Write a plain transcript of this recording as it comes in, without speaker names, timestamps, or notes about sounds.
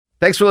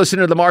Thanks for listening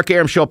to the Mark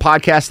Arum Show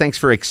podcast. Thanks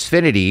for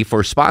Xfinity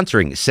for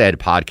sponsoring said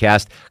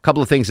podcast. A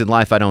couple of things in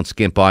life I don't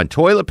skimp on.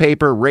 Toilet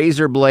paper,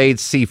 razor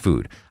blades,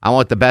 seafood. I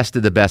want the best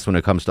of the best when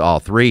it comes to all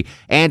three.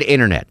 And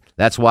internet.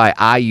 That's why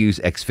I use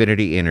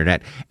Xfinity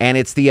Internet. And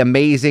it's the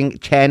amazing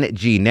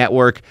 10G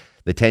network.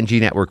 The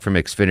 10G network from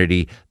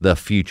Xfinity. The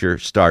future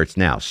starts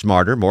now.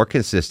 Smarter, more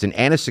consistent,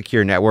 and a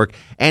secure network.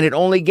 And it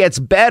only gets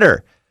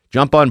better.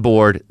 Jump on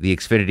board the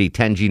Xfinity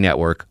 10G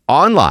network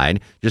online.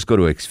 Just go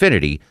to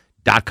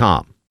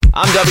Xfinity.com.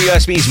 I'm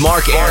WSB's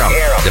Mark Arum.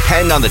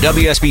 Depend on the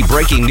WSB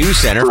Breaking News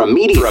Center for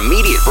immediate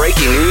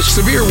breaking news,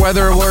 severe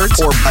weather alerts,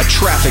 or a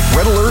traffic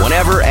red alert.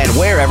 Whenever and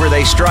wherever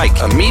they strike.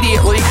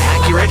 Immediately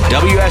Accurate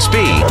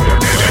WSB.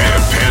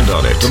 Depend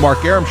on it. The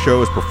Mark Arum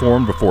Show is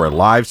performed before a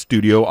live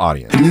studio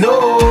audience.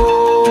 No,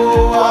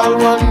 I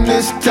want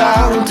this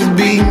town to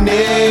be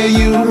near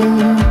you.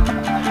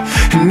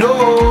 No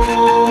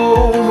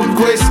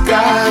gray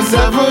skies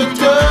ever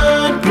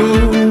turn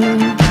blue.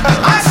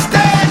 I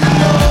stand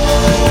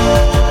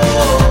alone.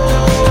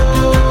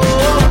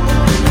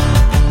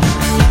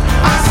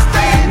 I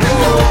stand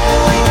alone.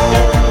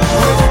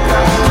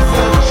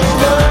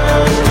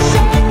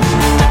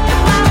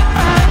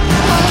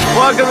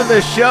 Welcome to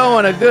the show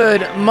and a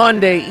good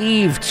Monday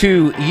Eve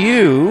to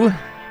you.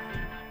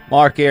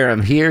 Mark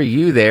Arum here,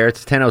 you there.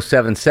 It's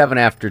 10:07, 7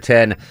 after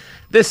 10.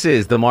 This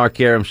is the Mark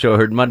Arum Show,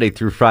 heard Monday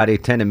through Friday,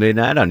 10 to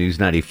midnight on News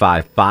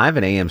 95.5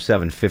 and AM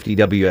 750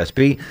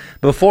 WSB.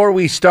 Before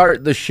we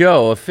start the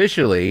show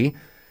officially,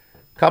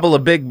 a couple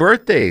of big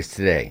birthdays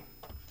today.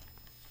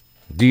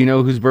 Do you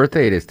know whose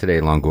birthday it is today,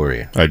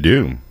 Longoria? I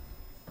do.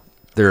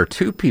 There are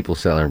two people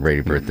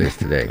celebrating birthdays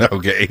today.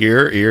 Okay,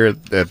 here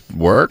at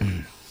work?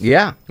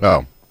 Yeah.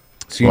 Oh.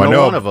 So you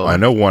know one of them. I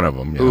know one of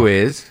them. Yeah. Who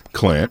is?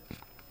 Clint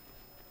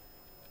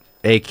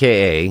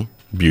A.K.A.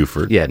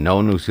 Buford. Yeah, no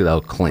one knows who the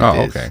hell Clint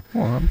Oh, is. okay.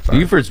 Well, I'm sorry.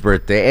 Buford's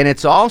birthday, and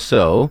it's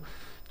also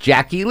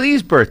Jackie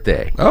Lee's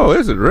birthday. Oh,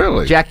 is it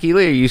really? Jackie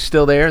Lee, are you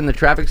still there in the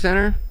traffic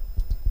center?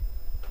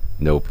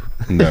 Nope.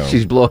 No.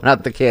 She's blowing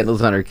out the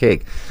candles on her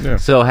cake. Yeah.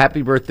 So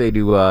happy birthday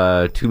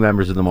to two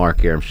members of the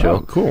Mark Arum Show. Oh,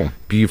 cool.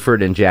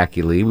 Buford and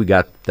Jackie Lee. We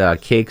got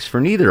cakes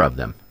for neither of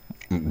them.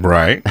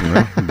 Right.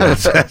 Yeah,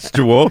 that's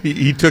well,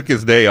 he took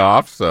his day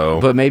off,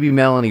 so. But maybe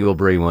Melanie will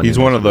bring one. He's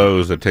in one this of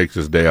those that takes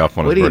his day off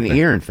on What his do you birthday. an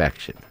ear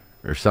infection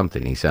or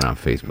something he said on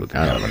Facebook?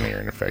 I don't know. An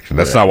ear infection.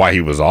 That's not why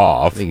he was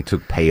off. I think he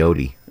took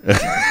peyote.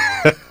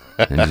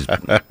 And just,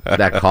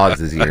 that caused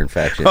his ear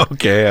infection.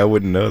 Okay, I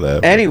wouldn't know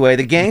that. Anyway,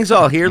 the gang's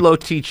all here. Low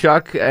T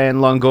Chuck and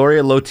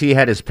Longoria. Low T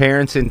had his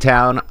parents in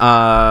town.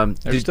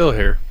 They're still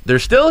here. They're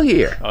still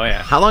here. Oh,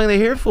 yeah. How long are they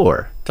here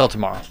for? Till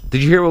tomorrow.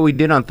 Did you hear what we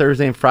did on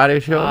Thursday and Friday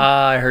show?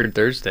 I heard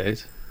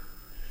Thursdays.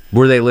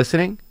 Were they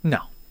listening? No.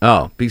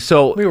 Oh,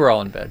 so We were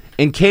all in bed.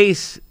 in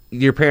case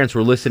your parents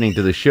were listening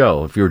to the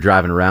show, if you were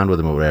driving around with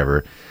them or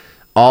whatever,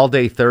 all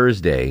day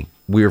Thursday,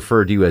 we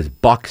referred to you as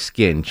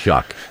Buckskin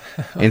Chuck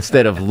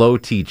instead of Low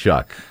T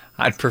Chuck.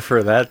 I'd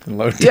prefer that than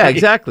low T. Yeah,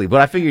 exactly.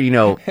 But I figured,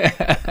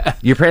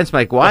 your parents might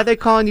like, why are they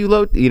calling you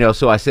Low?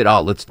 So I said,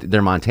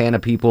 they're Montana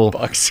people.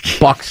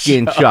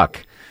 Buckskin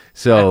Chuck.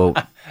 So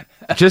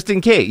just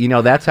in case,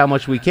 that's how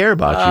much we care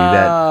about you,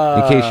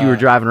 that in case you were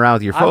driving around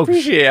with your folks.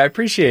 I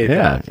appreciate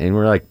that. Yeah, and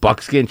we're like,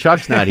 Buckskin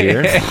Chuck's not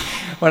here.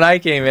 When I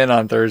came in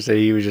on Thursday,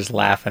 he was just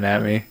laughing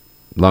at me.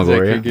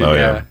 Longoria? Oh,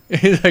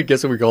 yeah. I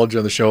guess we called you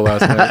on the show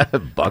last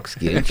night.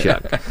 Buckskin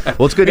Chuck.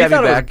 Well, it's good to have you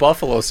thought it back. was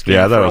buffalo skin.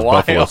 Yeah, I thought for it was a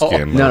while. buffalo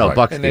skin. No, I was like,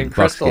 buckskin. And then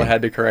Crystal buckskin.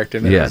 had to correct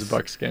him that Yes. it was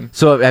buckskin.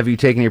 So have you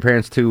taken your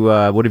parents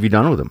to, what have you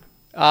done with them?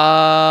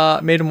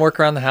 Made him work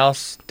around the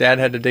house. Dad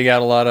had to dig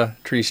out a lot of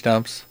tree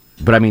stumps.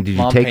 But I mean, did you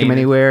Mom take them painted.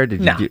 anywhere?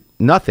 Did No. you do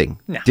nothing?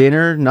 No.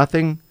 Dinner,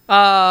 nothing?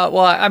 Well,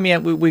 I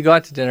mean, we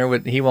got to dinner,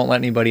 but he won't let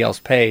anybody else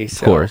pay.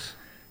 So, Of course.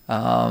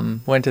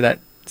 Went to that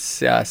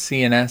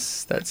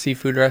CNS, that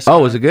seafood restaurant.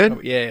 Oh, was it good?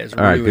 Yeah, it was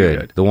All right, really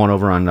good. The one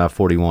over on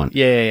 41.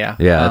 Yeah.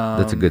 Yeah,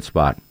 that's a good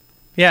spot.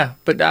 Yeah,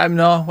 but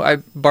I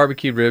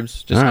barbecued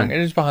ribs. Just All right.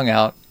 just hung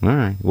out. All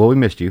right. Well, we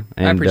missed you.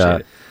 And, I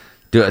appreciate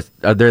it.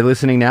 Are they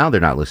listening now? They're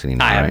not listening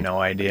now, I have right? no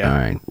idea. All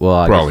right. Well,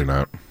 I Probably guess-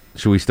 not.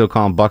 Should we still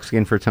call him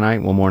Buckskin for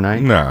tonight? One more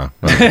night? No.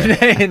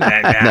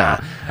 No.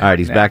 All right,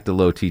 he's back to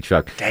Low T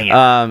Chuck.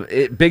 Dang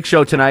it. Big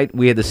show tonight.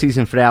 We had the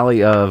season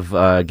finale of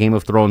Game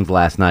of Thrones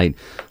last night.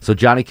 So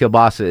Johnny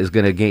Kilbasa is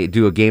going to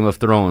do a Game of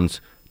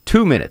Thrones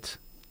 2 minutes.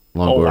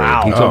 Longoria.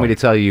 wow. He told Oh. me to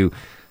tell you,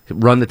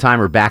 run the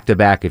timer back to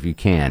back if you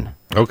can.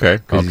 Okay, I'll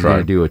Because he's try.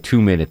 going to do a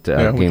 2 minute we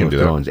Game can of do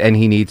that. Thrones. And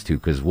he needs to,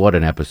 because what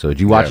an episode.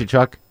 You watch Yeah. it,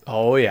 Chuck?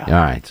 Oh yeah. All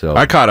right. So.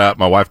 I caught up.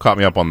 My wife caught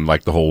me up on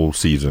like the whole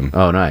season.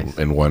 Oh, nice.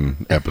 In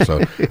one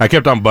episode. I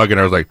kept on bugging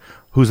her. I was like,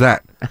 who's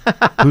that?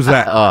 Who's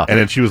that? And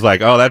then she was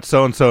like, oh, that's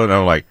so-and-so. And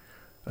I'm like,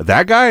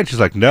 that guy? And she's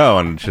like, no.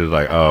 And she was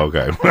like, oh,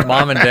 okay.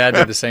 Mom and Dad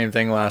did the same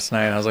thing last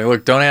night. I was like,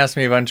 look, don't ask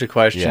me a bunch of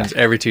questions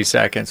every 2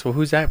 seconds. Well,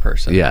 who's that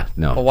person? Yeah,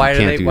 no. Well, why you are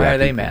can't they do why that, are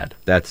they people. mad?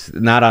 That's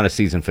not on a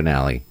season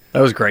finale.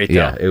 That was great though.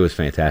 Yeah, it was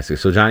fantastic.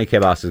 So Johnny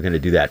Kilbasa is going to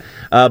do that.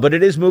 But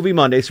it is Movie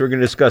Monday, so we're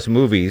going to discuss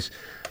movies.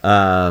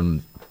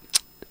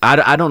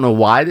 I don't know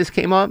why this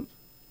came up.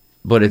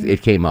 but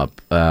it came up.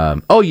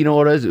 You know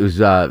what it was? It was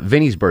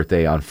Vinny's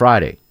birthday on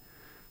Friday.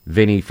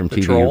 Vinny from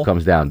TV troll? Who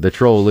Comes Down. The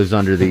troll lives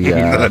under the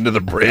Under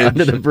the bridge.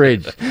 under the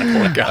bridge.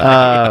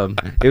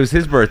 It was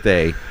his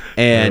birthday,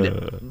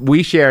 and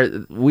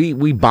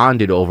we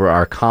bonded over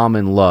our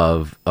common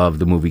love of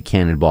the movie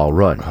Cannonball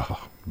Run.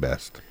 Oh,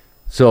 best.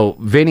 So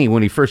Vinny,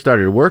 when he first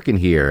started working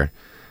here,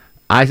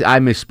 I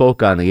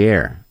misspoke on the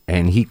air,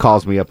 and he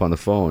calls me up on the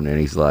phone, and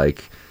he's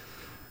like,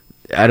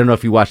 I don't know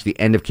if you watched the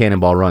end of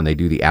Cannonball Run. They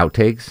do the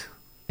outtakes,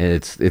 and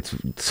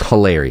it's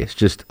hilarious,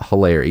 just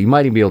hilarious. You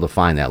might even be able to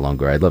find that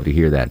longer. I'd love to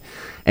hear that.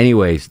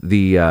 Anyways,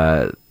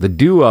 the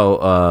duo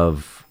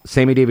of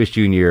Sammy Davis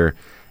Jr.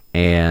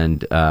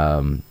 and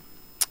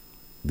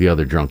the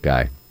other drunk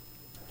guy.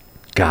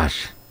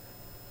 Gosh.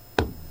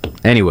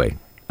 Anyway,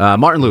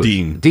 Martin Lewis.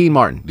 Dean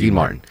Martin.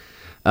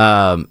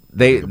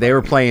 They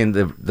were playing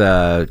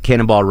the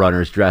Cannonball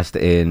Runners dressed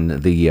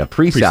in the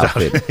priest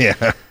outfit.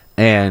 Yeah.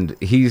 And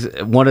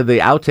one of the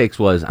outtakes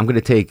was, I'm going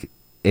to take,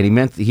 and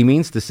he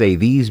means to say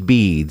these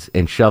beads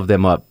and shove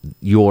them up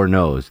your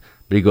nose.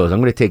 But he goes, I'm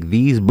going to take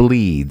these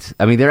bleeds.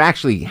 I mean, they're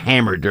actually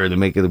hammered during the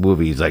making of the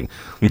movie. He's like,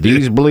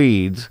 these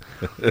bleeds.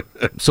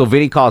 So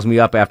Vinny calls me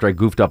up after I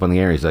goofed up on the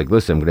air. He's like,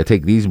 listen, I'm going to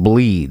take these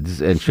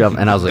bleeds and shove.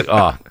 And I was like,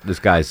 oh, this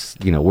guy's,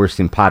 we're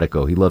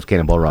simpatico. He loves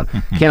Cannonball Run.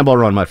 Cannonball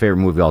Run, my favorite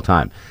movie of all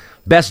time.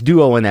 Best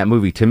duo in that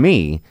movie to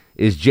me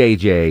is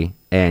JJ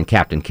and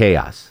Captain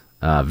Chaos,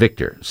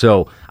 Victor.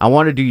 So I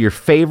want to do your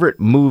favorite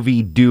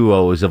movie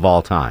duos of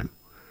all time.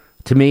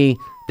 To me,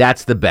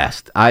 that's the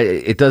best.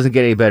 It doesn't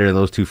get any better than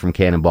those two from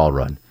Cannonball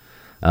Run.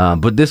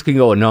 But this can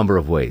go a number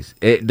of ways.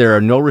 There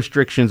are no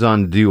restrictions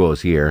on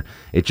duos here.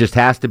 It just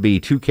has to be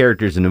two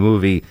characters in a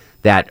movie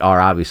that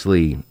are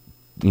obviously,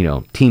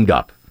 teamed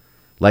up.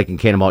 Like in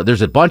Cannonball,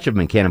 there's a bunch of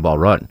them in Cannonball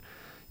Run.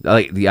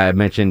 Like I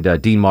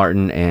mentioned, Dean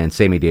Martin and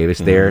Sammy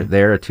Davis. Mm-hmm.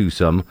 They're a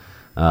twosome.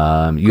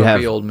 You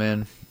have old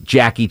man.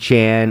 Jackie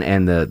Chan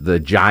and the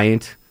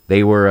Giant.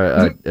 They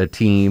were a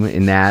team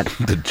in that.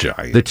 The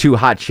Giant. The two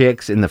hot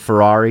chicks in the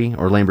Ferrari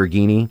or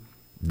Lamborghini,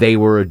 they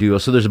were a duo.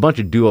 So there's a bunch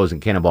of duos in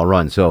Cannonball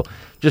Run. So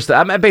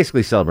I'm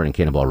basically celebrating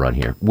Cannonball Run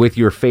here with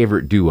your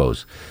favorite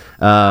duos.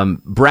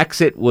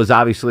 Brexit was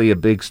obviously a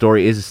big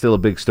story, is still a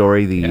big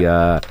story.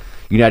 The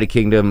United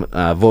Kingdom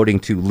voting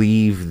to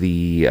leave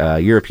the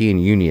European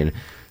Union.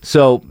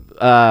 So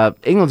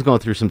England's going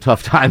through some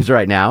tough times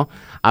right now.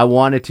 I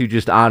wanted to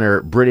just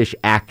honor British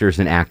actors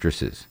and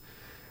actresses.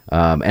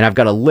 And I've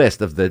got a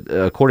list of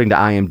according to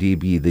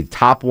IMDb, the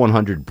top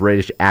 100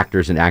 British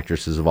actors and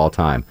actresses of all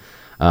time.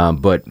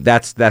 But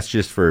that's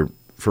just for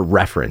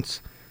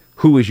reference.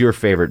 Who is your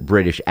favorite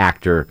British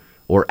actor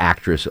or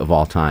actress of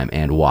all time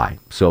and why?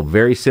 So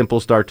very simple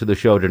start to the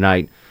show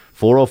tonight.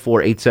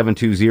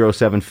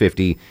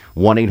 404-872-0750,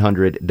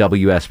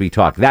 1-800-WSB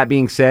Talk. That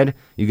being said,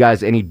 you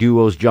guys, any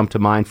duos jump to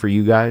mind for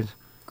you guys?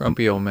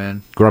 Grumpy Old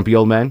Man. Grumpy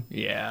Old Men?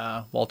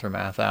 Yeah, Walter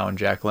Matthau and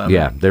Jack Lemmon.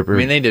 Yeah.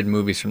 they did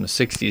movies from the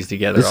 60s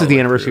together. This is the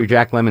anniversary of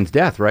Jack Lemmon's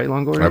death, right,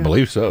 Longoria? I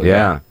believe so.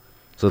 Yeah.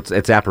 So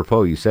it's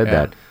apropos you said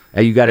that.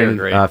 You got any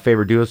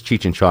favorite duos?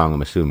 Cheech and Chong,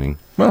 I'm assuming.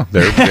 Well,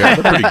 they're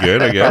pretty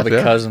good, I guess.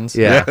 Probably cousins.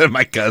 Yeah.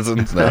 My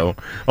cousins, no.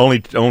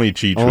 Only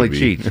Cheech Only would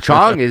be. Cheech.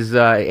 Chong is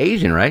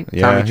Asian, right?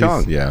 Yeah, Tommy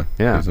Chong. Yeah.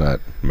 He's not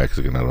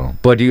Mexican at all.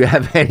 But do you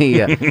have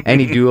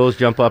any duos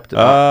jump up to?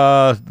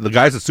 The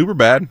guys at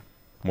Superbad.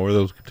 More of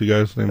those two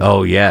guys' names?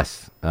 Oh,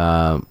 yes.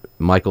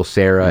 Michael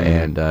Cera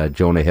and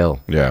Jonah Hill.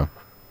 Yeah.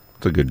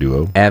 It's a good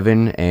duo.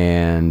 Evan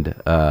and...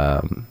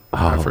 I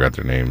forgot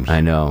their names.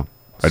 I know.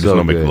 I just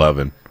know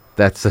McLovin.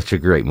 That's such a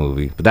great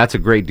movie. But that's a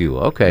great duo.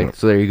 Okay,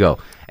 so there you go.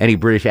 Any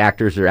British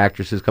actors or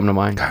actresses come to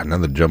mind? God,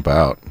 none that jump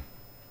out.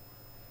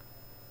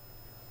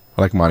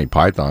 I like Monty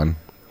Python.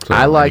 So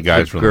I like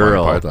guys the from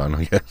girl. Monty Python,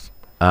 I guess.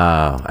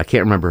 I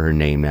can't remember her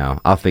name now.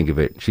 I'll think of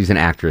it. She's an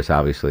actress,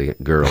 obviously,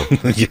 girl.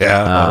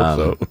 Yeah, I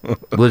hope so.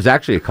 Well, there's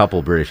actually a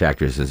couple British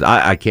actresses.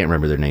 I can't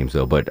remember their names,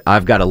 though, but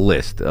I've got a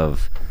list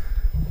of...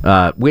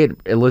 we had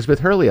Elizabeth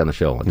Hurley on the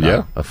show one time,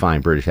 Yeah. a fine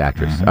British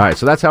actress. All right,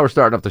 so that's how we're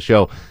starting off the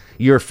show.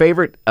 Your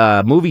favorite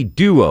movie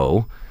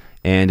duo,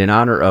 and in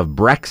honor of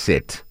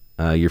Brexit,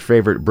 your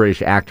favorite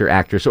British actor,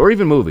 actress, or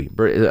even movie.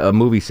 A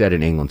movie set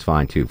in England's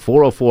fine, too.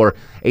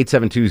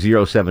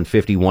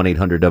 404-872-0750,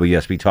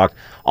 1-800-WSB Talk.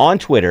 On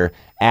Twitter,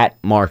 at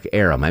Mark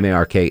Arum,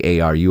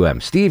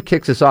 M-A-R-K-A-R-U-M. Steve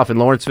kicks us off in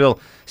Lawrenceville.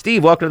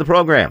 Steve, welcome to the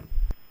program.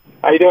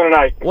 How you doing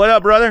tonight? What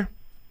up, brother?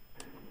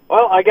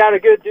 Well, I got a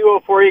good duo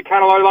for you,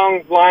 kind of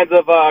along the lines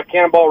of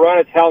Cannonball Run.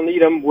 It's Hal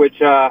Needham,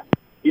 which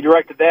he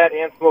directed that,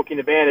 and Smokey and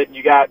the Bandit. And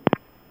you got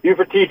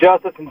Buford T.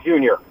 Justice and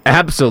Junior.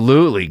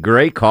 Absolutely.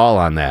 Great call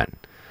on that.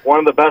 One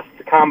of the best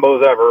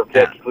combos ever.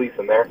 Jackie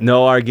Gleason there.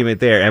 No argument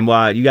there. And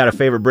you got a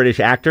favorite British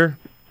actor?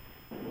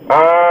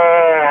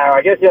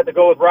 I guess you have to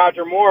go with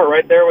Roger Moore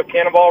right there with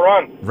Cannonball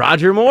Run.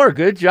 Roger Moore,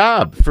 good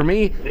job. For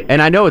me,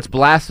 and I know it's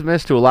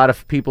blasphemous to a lot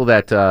of people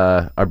that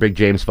are big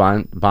James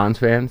Bond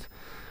fans,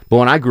 but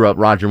when I grew up,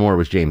 Roger Moore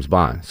was James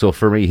Bond. So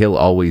for me, he'll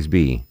always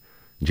be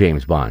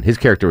James Bond. His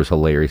character was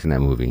hilarious in that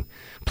movie,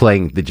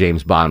 playing the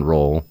James Bond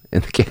role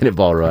in the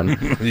Cannonball Run.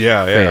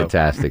 Yeah.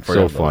 Fantastic.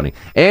 So funny.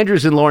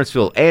 Andrew's in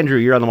Lawrenceville. Andrew,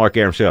 you're on the Mark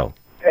Aram Show.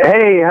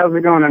 Hey, how's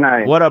it going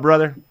tonight? What up,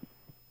 brother?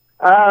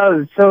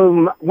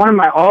 So one of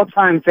my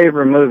all-time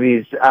favorite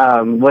movies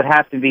would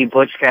have to be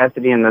Butch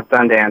Cassidy and the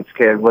Sundance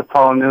Kid with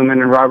Paul Newman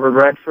and Robert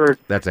Redford.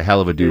 That's a hell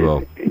of a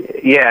duo.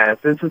 Yes,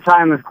 it's a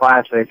timeless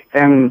classic.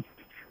 And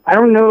I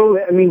don't know,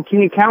 I mean,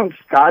 can you count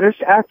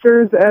Scottish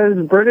actors as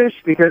British?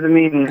 Because, I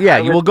mean... Yeah,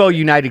 we'll go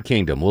United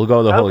Kingdom. We'll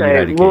go the whole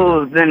United Kingdom.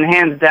 Well, then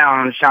hands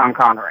down, Sean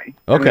Connery.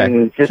 Okay, I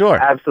mean, just sure.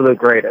 absolute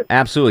greatest.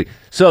 Absolutely.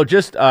 So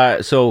just,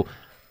 so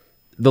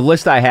the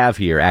list I have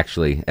here,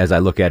 actually, as I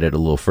look at it a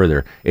little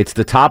further, it's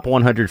the top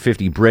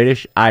 150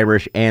 British,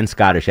 Irish, and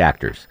Scottish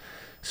actors.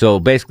 So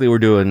basically you're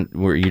doing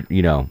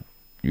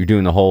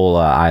the whole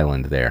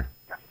island there.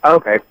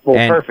 Okay,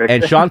 well, perfect.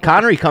 And Sean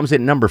Connery comes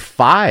in number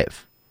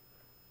 5.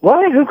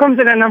 What? Who comes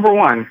in at number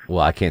 1? Well,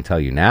 I can't tell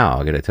you now.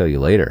 I'm going to tell you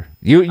later.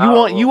 You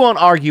won't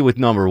argue with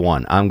number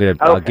 1. I'm going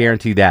to I'll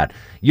guarantee that.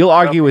 You'll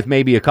argue with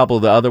maybe a couple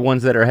of the other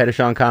ones that are ahead of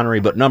Sean Connery,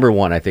 but number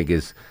 1 I think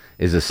is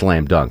a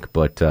slam dunk.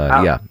 But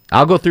yeah,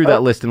 I'll go through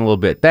that list in a little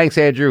bit. Thanks,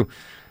 Andrew.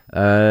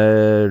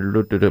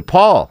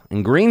 Paul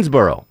in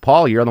Greensboro.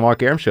 Paul, you're on the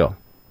Mark Aram Show.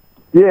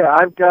 Yeah,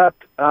 I've got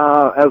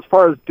as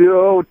far as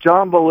duo,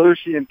 John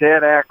Belushi and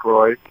Dan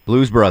Aykroyd.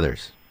 Blues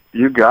Brothers.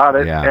 You got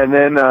it. Yeah. And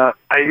then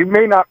he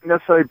may not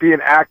necessarily be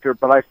an actor,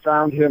 but I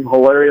found him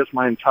hilarious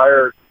my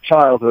entire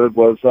childhood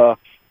was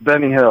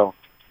Benny Hill.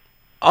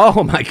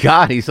 Oh, my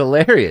God, he's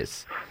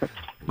hilarious.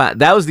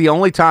 That was the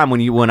only time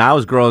when I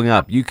was growing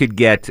up, you could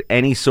get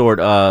any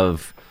sort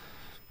of,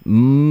 I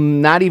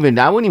wouldn't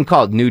even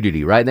call it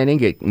nudity, right? They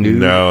didn't get nude.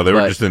 No, they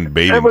were just in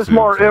bathing It was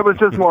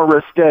just more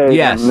risque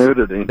than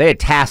nudity. They had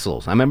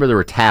tassels. I remember there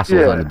were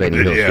tassels on the Benny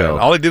Hill show.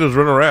 All he did was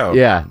run around.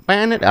 Yeah.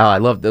 I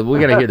love that. We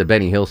got to hear the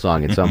Benny Hill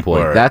song at some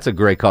point. Right. That's a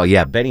great call.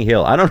 Yeah, Benny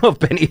Hill. I don't know if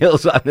Benny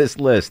Hill's on this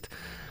list.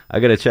 I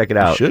got to check it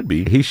out. He should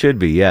be. He should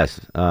be, yes.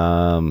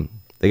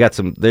 They got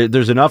some,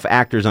 there's enough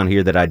actors on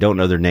here that I don't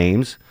know their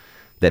names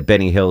that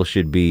Benny Hill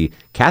should be.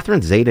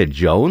 Catherine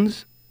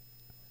Zeta-Jones?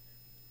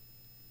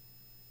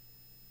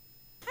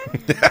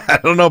 I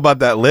don't know about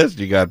that list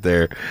you got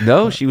there.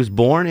 No, she was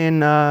born in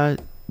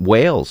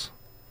Wales.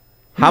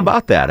 How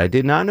about that? I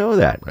did not know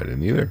that. I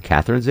didn't either.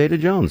 Catherine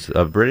Zeta-Jones,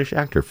 a British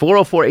actor.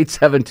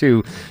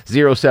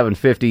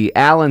 404-872-0750.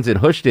 Alan's in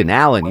Houston.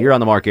 Alan, you're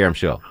on the Mark Aram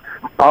Show.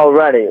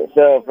 Alrighty.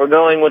 So if we're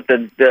going with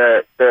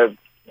the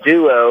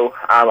duo,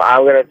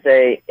 I'm going to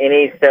say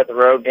any Seth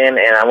Rogen,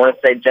 and I want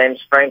to say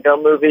James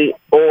Franco movie,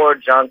 or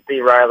John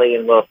C. Reilly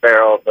and Will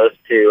Ferrell. Those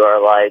two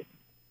are like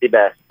the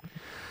best.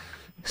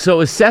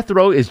 So is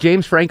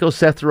James Franco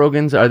Seth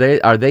Rogen's? Are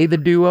they the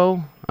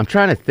duo? I'm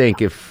trying to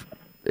think if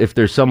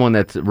there's someone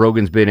that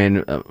Rogen's been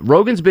in.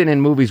 Rogen's been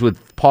in movies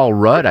with Paul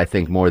Rudd, I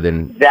think, more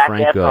than Zac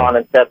Franco. Efron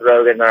and Seth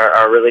Rogen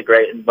are really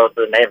great in both of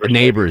the Neighbors.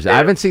 Neighbors. I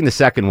haven't seen the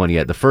second one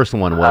yet. The first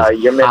one was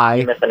you're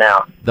missing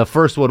out. The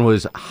first one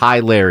was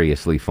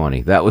hilariously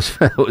funny. That was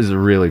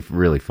really,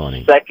 really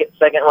funny.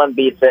 Second one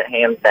beats it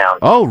hands down.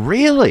 Oh,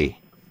 really?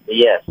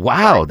 Yes.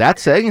 Wow,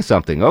 that's saying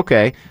something.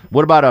 Okay.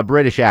 What about a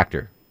British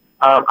actor?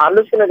 I'm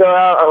just going to go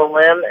out on a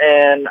limb,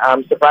 and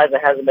I'm surprised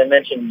it hasn't been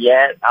mentioned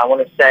yet. I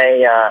want to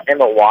say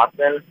Emma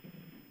Watson.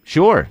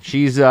 Sure,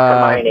 she's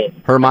Hermione.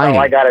 Hermione is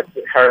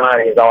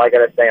all I got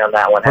to say on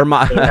that one.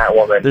 I've seen that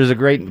woman. There's a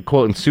great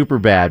quote in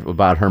Superbad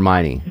about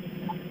Hermione.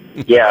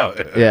 Yeah.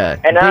 Yeah.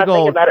 And now I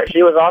think about it,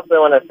 she was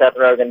also in a Seth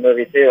Rogen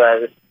movie,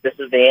 too. This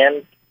Is the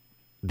End.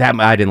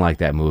 I didn't like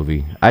that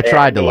movie. I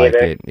tried to like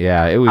it.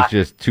 Yeah, it was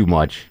just too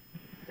much.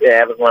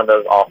 Yeah, it was one of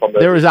those awful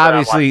movies. There was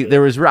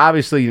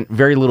obviously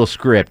very little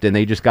script, and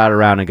they just got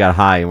around and got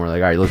high, and we're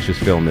like, all right, let's just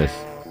film this.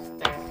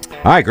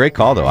 All right, great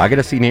call, though. I got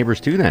to see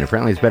Neighbors 2 then.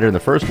 Apparently it's better than the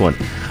first one.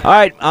 All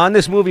right, on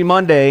this Movie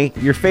Monday,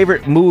 your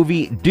favorite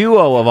movie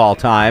duo of all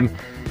time.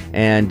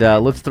 And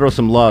let's throw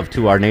some love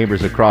to our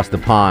neighbors across the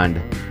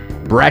pond.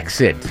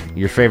 Brexit,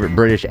 your favorite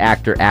British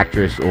actor,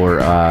 actress,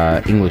 or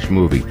English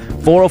movie.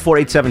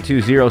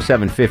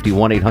 404-872-0750,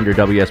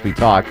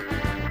 1-800-WSB-TALK.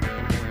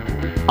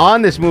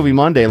 On this Movie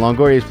Monday,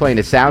 Longoria is playing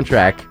a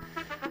soundtrack.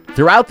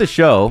 Throughout the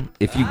show,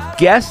 if you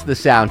guess the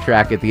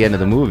soundtrack at the end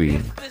of the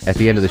movie, at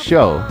the end of the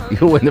show,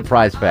 you'll win the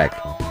prize pack.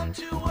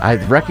 I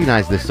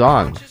recognize this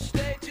song.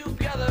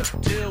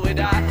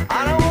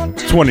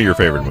 It's one of your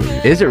favorite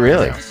movies. Is it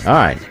really? All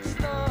right.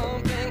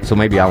 So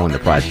maybe I'll win the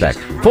prize pack.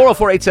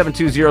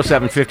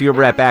 404-872-0750. We'll be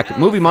right back.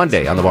 Movie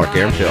Monday on The Mark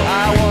Aram Show.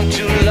 I want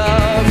to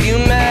love you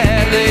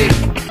madly.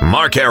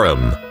 Mark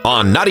Aram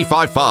on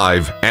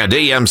 95.5 and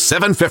AM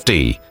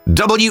 750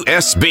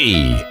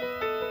 WSB.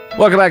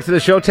 Welcome back to the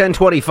show.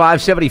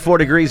 10:25, 74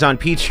 degrees on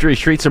Peachtree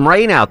Street. Some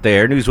rain out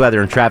there. News, weather,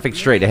 and traffic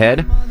straight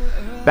ahead.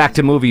 Back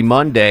to Movie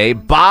Monday.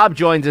 Bob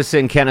joins us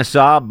in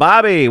Kennesaw.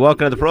 Bobby,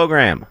 welcome to the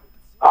program.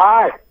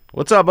 Hi.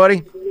 What's up,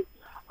 buddy?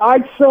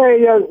 I'd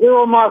say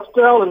Zero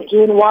Mostel and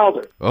Gene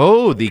Wilder.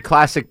 Oh, the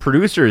classic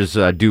producers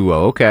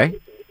duo. Okay.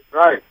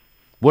 Right.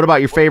 What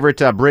about your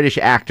favorite British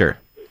actor?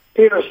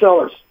 Peter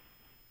Sellers.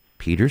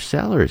 Peter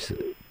Sellers.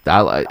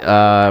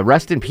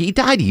 Rest in peace. He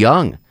died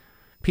young.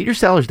 Peter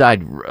Sellers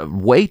died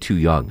way too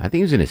young. I think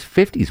he was in his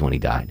 50s when he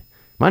died.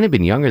 Might have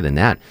been younger than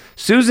that.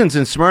 Susan's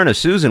in Smyrna.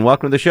 Susan,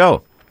 welcome to the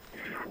show.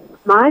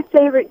 My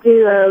favorite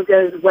duo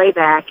goes way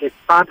back. It's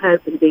Bob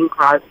Hope and Bing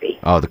Crosby.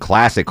 Oh, the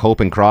classic Hope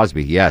and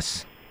Crosby,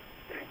 yes.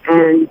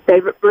 And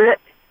favorite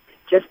Brit,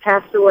 just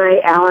passed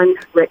away, Alan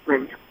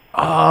Rickman.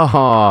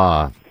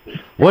 Oh.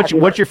 What's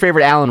your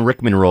favorite Alan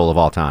Rickman role of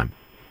all time?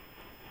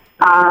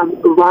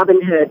 Robin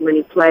Hood, when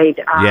he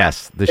played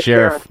yes, the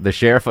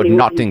sheriff of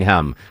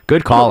Nottingham.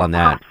 Good call on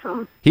that.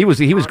 Awesome. He was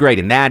great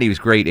in that. He was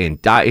great in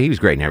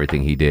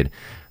everything he did.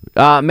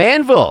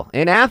 Manville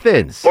in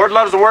Athens. Lord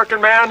loves a working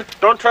man.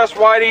 Don't trust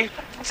Whitey.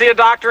 See a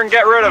doctor and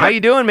get rid of it. How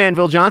you doing,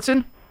 Manville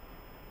Johnson?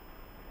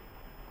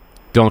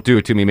 Don't do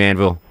it to me,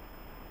 Manville.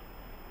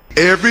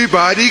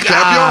 Everybody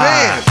clap your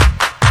hands.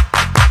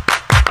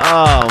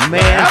 Oh,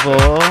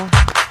 Manville.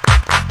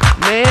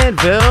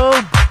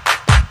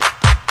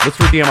 Let's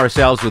redeem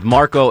ourselves with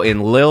Marco in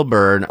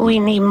Lilburn. We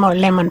need more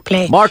lemon,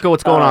 please. Marco,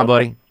 what's going on,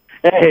 buddy?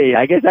 Hey,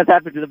 I guess that's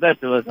happened to the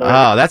best of us.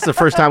 Oh, that's the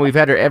first time we've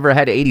ever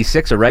had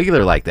 86 a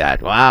regular like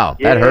that. Wow,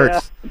 that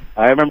hurts.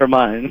 I remember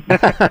mine.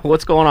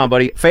 What's going on,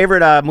 buddy?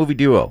 Favorite movie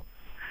duo?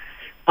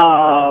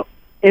 I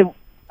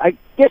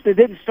guess it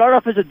didn't start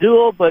off as a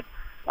duo, but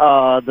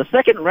the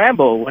second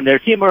Rambo, when they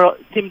teamed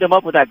them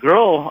up with that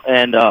girl,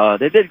 and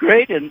they did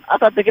great, and I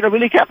thought they could have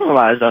really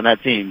capitalized on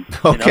that team.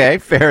 Okay,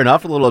 fair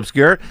enough. A little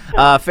obscure.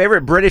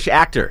 Favorite British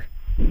actor?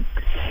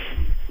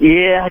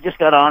 Yeah, I just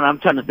got on. I'm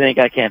trying to think.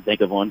 I can't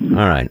think of one.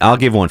 All right, I'll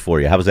give one for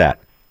you. How's that?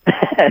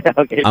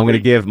 Okay. I'm going to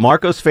give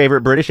Marco's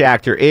favorite British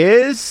actor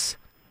is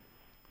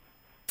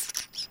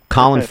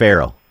Colin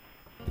Farrell.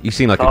 You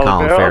seem like a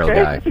Colin Farrell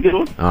guy. That's a good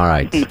one. All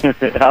right.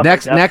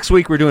 Next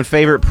week we're doing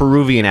favorite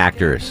Peruvian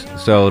actors,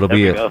 so it'll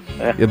be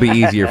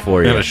easier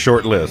for you. And a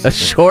short list. A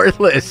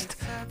short list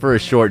for a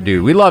short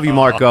dude. We love you,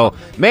 Marco.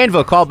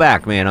 Manville, call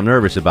back, man. I'm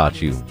nervous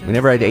about you. We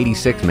never had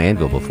 86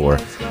 Manville before.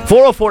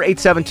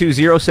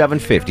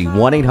 404-872-0750,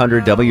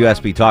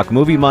 1-800-WSB Talk.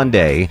 Movie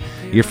Monday.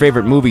 Your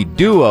favorite movie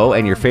duo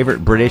and your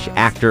favorite British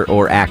actor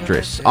or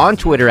actress. On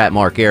Twitter at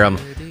Mark Arum.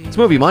 It's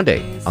Movie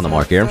Monday on The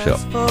Mark Arum Show.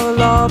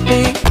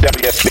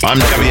 I'm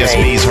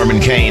WSB's Herman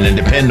Cain, and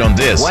depend on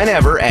this.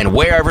 Whenever and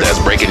wherever there's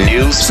breaking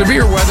news,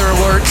 severe weather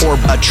alert, or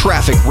a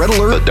traffic red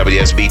alert, the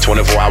WSB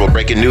 24-hour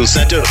Breaking News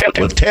Center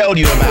will tell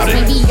you about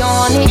it.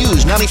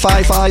 News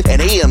 95.5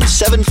 and AM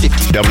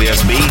 750.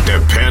 WSB,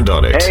 depend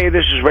on it. Hey,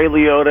 this is Ray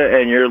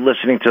Liotta, and you're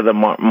listening to the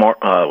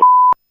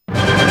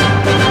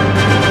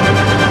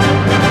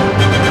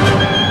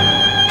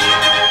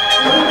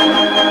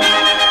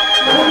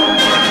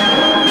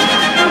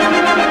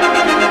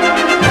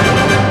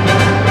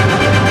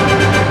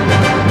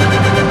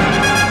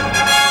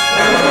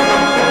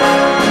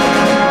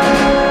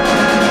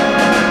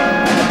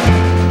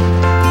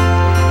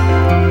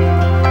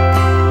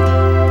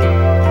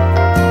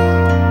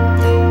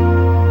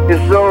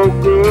It's so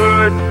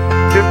good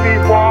to be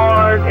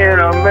born in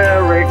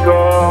America,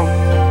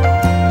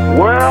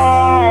 where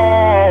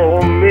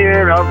all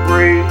men are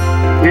free.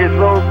 It's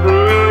so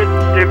good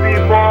to be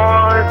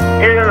born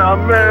in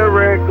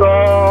America,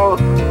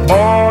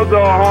 all the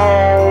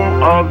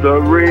home of the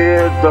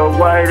red, the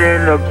white,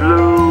 and the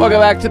blue. Welcome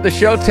back to the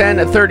show.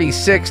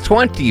 10:36,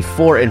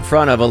 24 in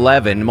front of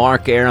 11.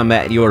 Mark Arum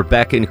at your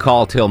beck and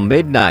call till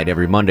midnight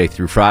every Monday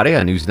through Friday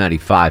on News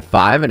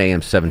 95.5 and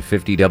AM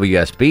 750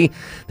 WSB.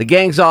 The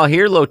gang's all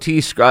here.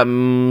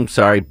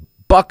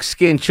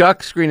 Buckskin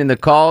Chuck screening the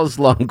calls.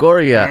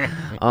 Longoria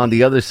on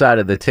the other side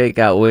of the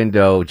takeout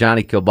window.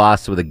 Johnny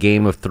Kilbasa with a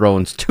Game of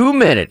Thrones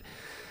 2-minute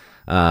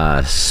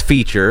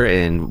feature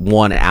in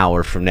 1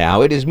 hour from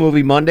now. It is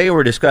Movie Monday.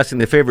 We're discussing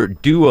the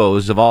favorite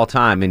duos of all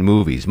time in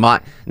movies.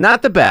 Not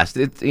the best.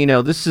 It's,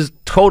 this is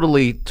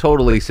totally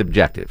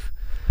subjective.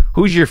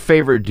 Who's your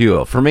favorite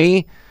duo? For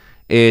me,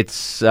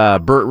 it's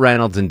Burt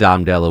Reynolds and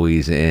Dom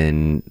DeLuise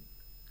in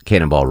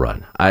Cannonball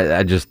Run.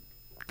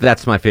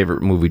 That's my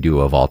favorite movie duo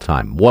of all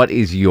time. What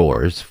is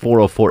yours?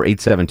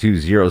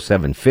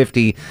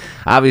 404-872-0750.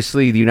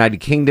 Obviously, the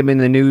United Kingdom in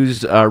the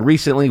news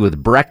recently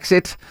with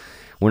Brexit.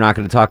 We're not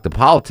going to talk the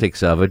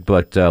politics of it,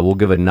 but we'll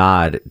give a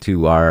nod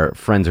to our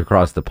friends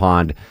across the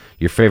pond.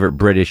 Your favorite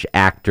British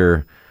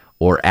actor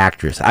or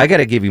actress. I got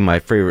to give you my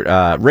favorite.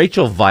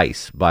 Rachel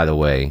Weisz, by the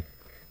way,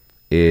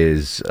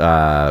 is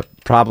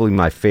probably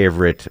my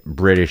favorite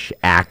British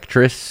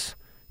actress.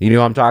 You know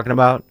who I'm talking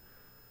about?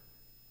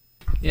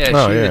 Yeah,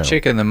 she's the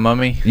chick in The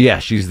Mummy. Yeah,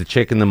 she's the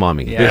chick in The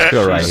Mummy. Yeah, this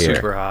girl right here.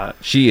 Super hot.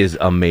 She is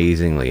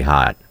amazingly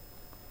hot.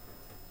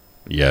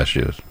 Yeah,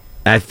 she is.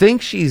 I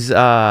think she's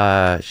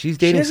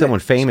dating someone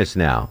famous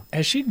now.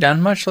 Has she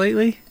done much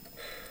lately?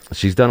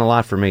 She's done a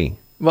lot for me.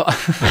 Well,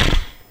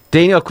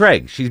 Daniel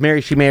Craig. She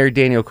married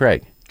Daniel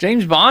Craig.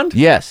 James Bond?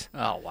 Yes.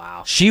 Oh,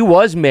 wow. She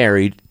was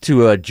married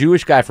to a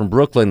Jewish guy from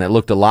Brooklyn that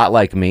looked a lot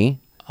like me.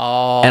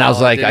 Oh. And I was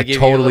like, I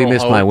totally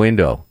missed my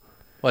window.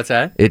 What's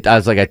that? I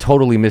was like, I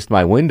totally missed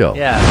my window.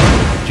 Yeah.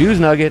 Jews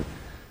nugget.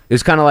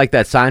 It's kind of like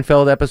that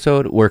Seinfeld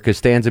episode where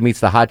Costanza meets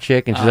the hot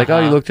chick, and she's like, oh,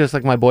 you look just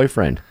like my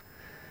boyfriend.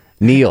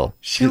 Neil.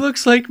 She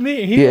looks like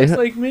me. He looks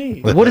like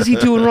me. What is he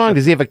doing wrong?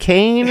 Does he have a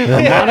cane?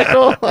 A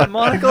monocle? A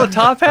monocle, a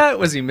top hat?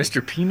 Was he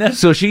Mr. Peanut?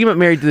 So she got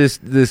married to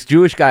this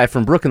Jewish guy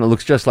from Brooklyn that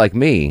looks just like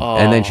me,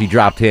 and then she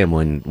dropped him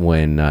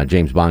when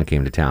James Bond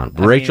came to town.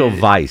 Rachel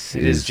Weisz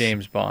is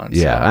James Bond.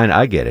 Yeah, so.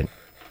 I get it.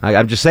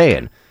 I'm just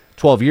saying.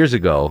 12 years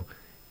ago,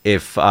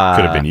 if could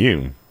have been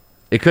you,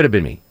 it could have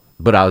been me.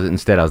 But I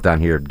was down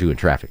here doing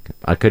traffic.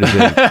 I could have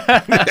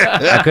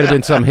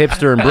been some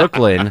hipster in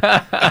Brooklyn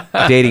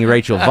dating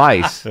Rachel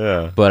Weisz.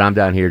 Yeah. But I'm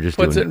down here just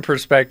puts it in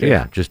perspective.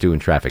 Yeah, just doing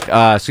traffic.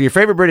 So your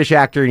favorite British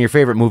actor and your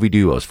favorite movie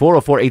duos.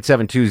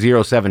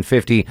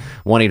 404-872-0750,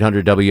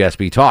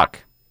 1-800-WSB Talk.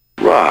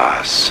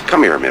 Ross,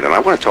 come here a minute. I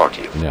want to talk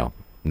to you.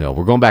 No,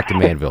 we're going back to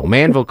Manville.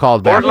 Manville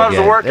called back Board loves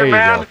again. the working There you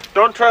man. go.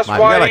 Don't trust We Whitey.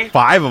 got like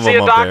 5 of See them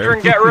a up doctor there.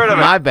 and get rid of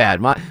it. My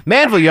bad.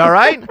 Manville, you all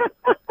right?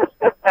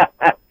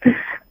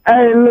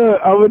 Hey,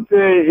 look, I would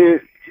say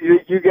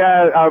you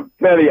guys, I'll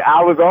tell you,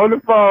 I was on the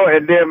phone,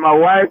 and then my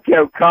wife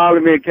kept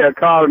calling me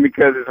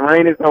because it's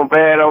raining so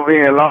bad over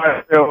here in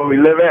Lawrenceville where we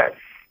live at,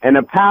 and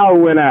the power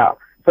went out.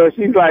 So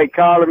she's like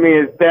calling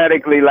me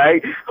ecstatically,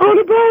 like, oh,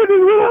 the power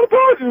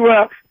just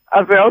went.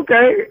 I said,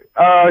 okay.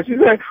 She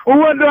said, well,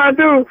 what do I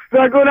do? Do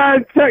I go down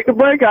and check the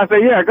breaker? I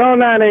said, yeah, go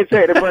down and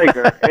check the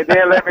breaker, and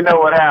then let me know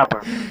what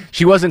happened.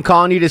 She wasn't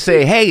calling you to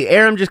say, hey,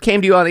 Aram just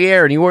came to you on the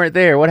air and you weren't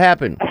there. What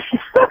happened?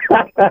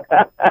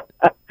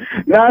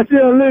 No, she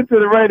don't listen to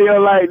the radio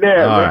like that.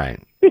 All right.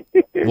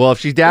 Well, if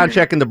she's down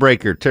checking the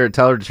breaker,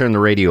 tell her to turn the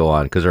radio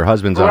on because her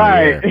husband's on the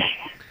air.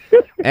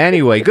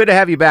 Anyway, good to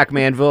have you back,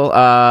 Manville.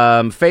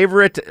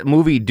 Favorite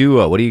movie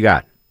duo? What do you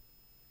got?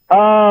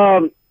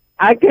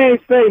 I can't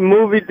say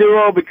movie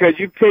duo because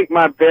you picked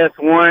my best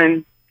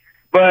one.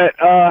 But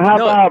how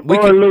about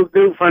Luke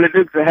Duke from the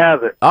Dukes of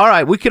Hazzard? All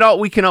right, we can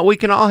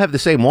all have the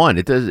same one.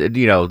 It does,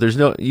 there's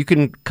no. You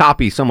can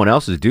copy someone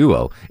else's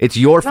duo. It's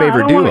your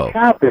favorite duo.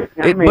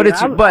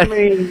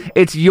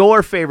 It's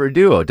your favorite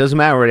duo. It doesn't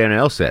matter what anyone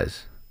else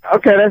says.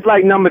 Okay, that's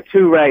like number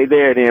 2 right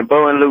there. Then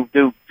Bo and Luke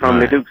Duke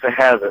from the Dukes of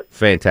Hazzard.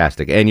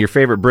 Fantastic. And your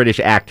favorite British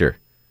actor?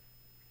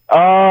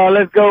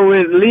 Let's go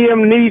with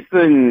Liam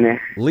Neeson.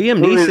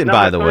 Liam Neeson,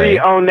 by the way,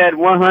 on that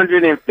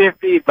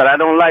 150, but I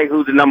don't like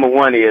who the number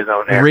 1 is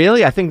on there.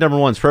 Really? I think number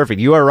 1's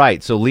perfect. You are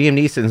right. So Liam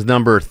Neeson's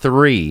number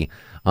 3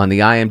 on the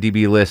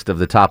IMDb list of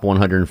the top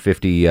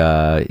 150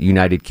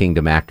 United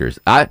Kingdom actors.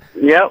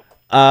 Yep.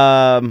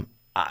 I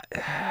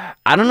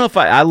don't know if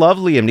I love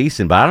Liam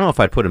Neeson, but I don't know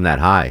if I'd put him that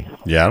high.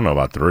 Yeah, I don't know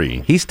about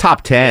 3. He's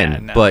top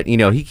 10, but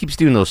he keeps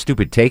doing those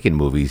stupid Taken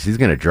movies. He's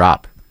gonna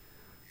drop.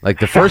 Like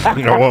the first, so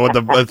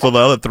the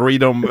other 3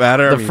 don't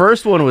matter. The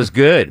first one was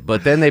good,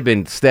 but then they've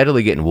been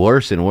steadily getting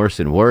worse and worse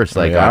and worse.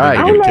 Like, all right,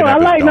 I don't know. I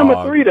like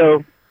number 3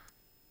 though.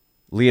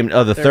 Liam,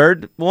 the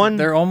third one.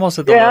 They're almost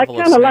at the I level.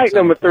 kind of like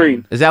number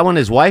 3. Is that when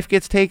his wife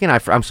gets taken?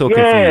 I'm so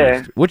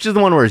confused. Which is the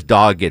one where his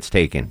dog gets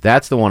taken?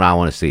 That's the one I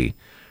want to see.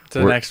 It's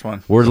the next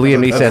one. Where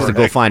Liam Neeson has to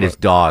go find his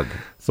dog.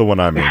 That's the one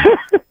I mean.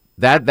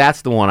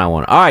 That's the one I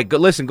want. All right,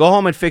 listen, go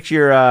home and fix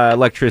your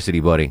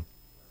electricity, buddy.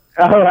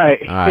 All right.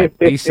 All right.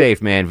 Be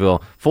safe,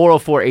 Manville.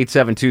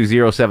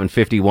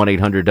 404-872-0750,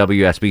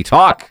 1-800-WSB.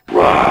 Talk.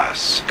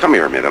 Ross, come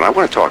here a minute. I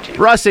want to talk to you.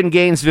 Russ in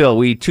Gainesville.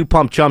 We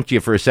two-pump-chumped you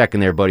for a second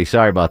there, buddy.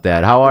 Sorry about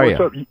that. How are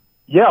you?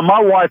 Yeah,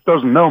 my wife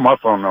doesn't know my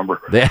phone number.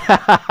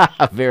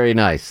 Very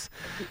nice.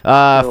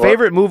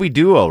 Favorite movie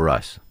duo,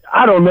 Russ?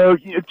 I don't know.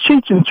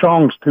 Cheech and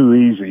Chong's too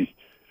easy.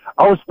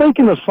 I was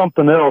thinking of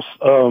something else,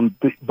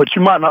 but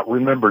you might not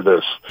remember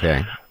this.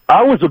 Okay.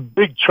 I was a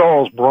big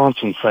Charles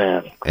Bronson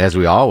fan. As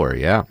we all were,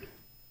 yeah.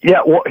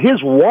 Yeah, well,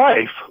 his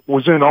wife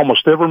was in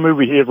almost every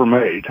movie he ever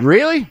made.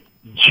 Really?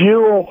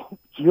 Jill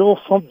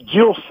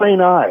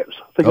St. Ives.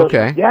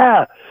 Okay.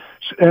 Yeah.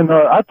 And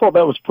I thought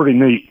that was pretty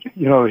neat.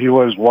 He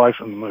was his wife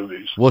in the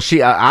movies. Well,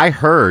 I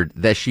heard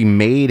that she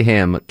made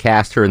him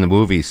cast her in the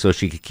movies so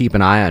she could keep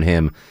an eye on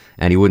him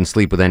and he wouldn't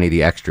sleep with any of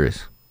the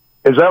extras.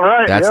 Is that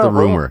right? That's the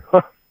rumor.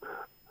 Well,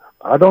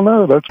 I don't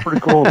know. That's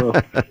pretty cool, though.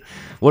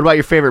 What about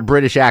your favorite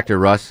British actor,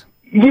 Russ?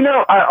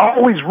 I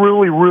always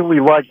really, really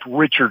liked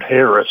Richard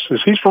Harris.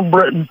 Is he from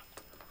Britain?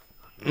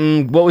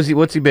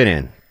 What's he been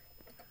in?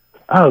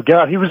 Oh,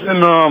 God. He was in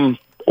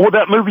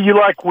that movie you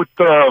like with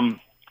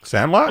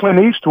Sandlot? Clint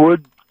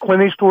Eastwood.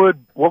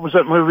 What was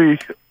that movie?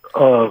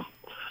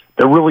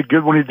 They're really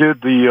good when he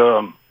did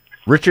the...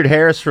 Richard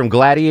Harris from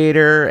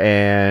Gladiator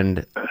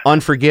and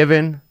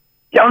Unforgiven.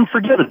 Yeah,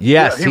 Unforgiven.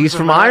 Yes, yeah, he's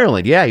from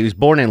Ireland. Yeah, he was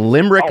born in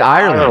Limerick,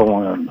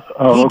 Ireland.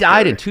 He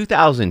died in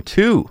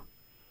 2002.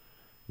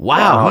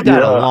 Wow, he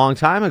died a long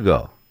time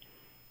ago.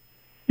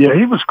 Yeah,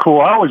 he was cool.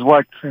 I always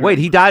liked him. Wait,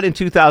 he died in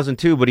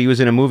 2002, but he was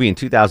in a movie in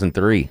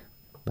 2003.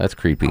 That's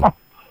creepy.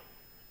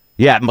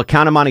 Yeah,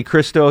 Count of Monte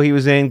Cristo he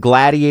was in,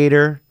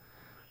 Gladiator.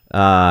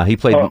 He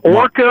played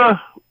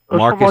Orca.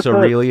 Marcus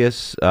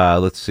Aurelius.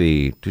 Let's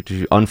see.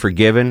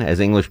 Unforgiven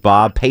as English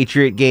Bob.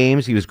 Patriot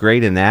Games. He was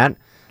great in that.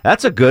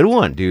 That's a good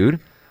one, dude.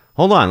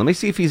 Hold on. Let me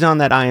see if he's on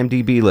that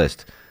IMDb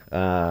list.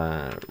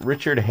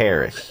 Richard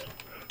Harris.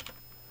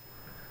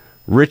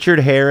 Richard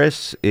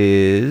Harris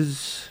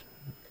is...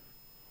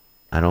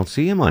 I don't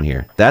see him on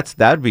here.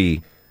 That'd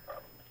be...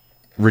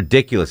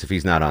 ridiculous if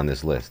he's not on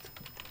this list.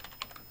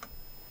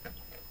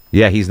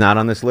 Yeah, he's not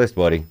on this list,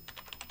 buddy.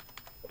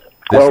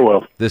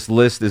 This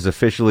list is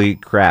officially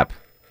crap.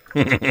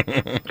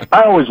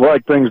 I always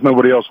like things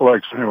nobody else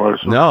likes anyway.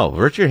 So. No,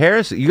 Richard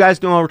Harris. You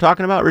guys know what we're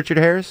talking about, Richard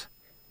Harris?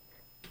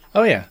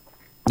 Oh, yeah.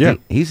 Yeah.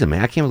 He's a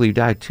man. I can't believe he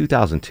died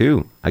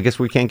 2002. I guess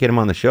we can't get him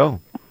on the show.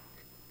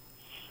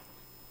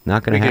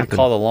 Not going to happen. We could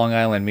call the Long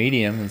Island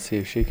Medium and see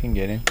if she can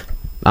get him.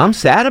 I'm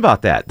sad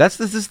about that. This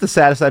is the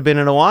saddest I've been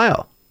in a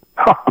while.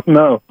 Oh,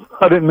 no,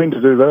 I didn't mean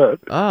to do that.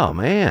 Oh,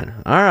 man.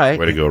 All right.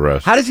 Way to go,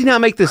 Russ. How does he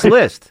not make this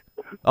list?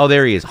 Oh,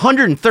 there he is.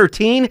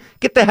 113?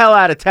 Get the hell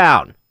out of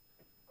town.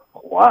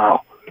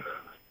 Wow.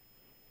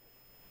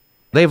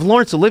 They have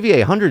Laurence Olivier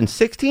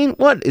 116?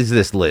 What is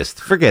this list?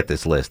 Forget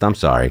this list. I'm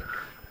sorry.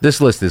 This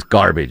list is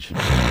garbage.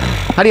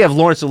 How do you have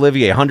Laurence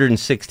Olivier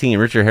 116,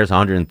 Richard Harris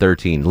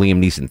 113,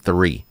 Liam Neeson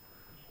 3?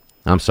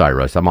 I'm sorry,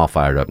 Russ. I'm all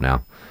fired up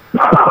now.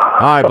 All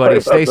right, buddy.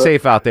 Stay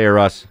safe out there,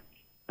 Russ.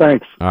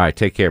 Thanks. All right,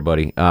 take care,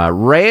 buddy.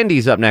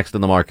 Randy's up next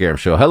on the Mark Arum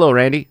Show. Hello,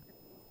 Randy.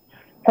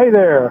 Hey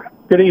there.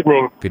 Good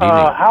evening. Good evening.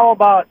 How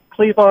about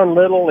Cleavon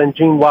Little and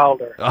Gene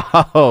Wilder?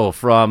 Oh,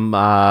 from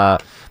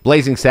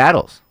Blazing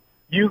Saddles.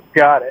 You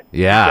got it.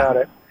 Yeah. You got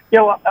it. You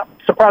know, I'm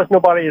surprised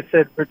nobody has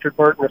said Richard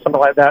Burton or something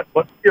like that,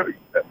 but you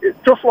know, it's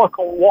just like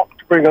a walk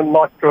to bring a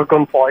knife to a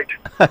gunfight.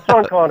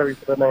 Sean Connery's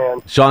the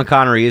man. Sean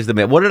Connery is the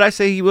man. What did I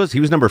say he was? He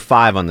was number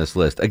 5 on this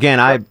list.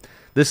 Again,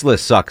 this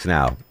list sucks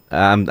now.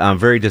 I'm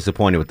very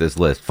disappointed with this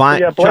list.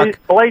 Fine, Yeah, Chuck.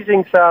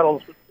 Blazing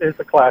Saddles is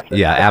a classic.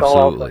 Yeah, That's all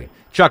I'll absolutely.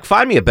 Chuck,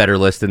 find me a better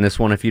list than this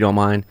one if you don't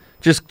mind.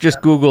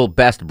 Just Google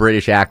best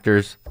British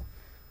actors.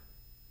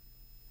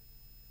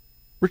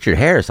 Richard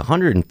Harris,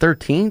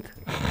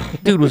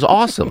 113th? Dude was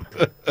awesome.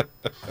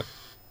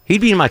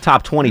 He'd be in my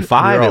top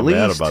 25 at least.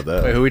 Mad about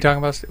that. Wait, who are we talking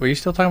about? Were you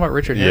still talking about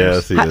Richard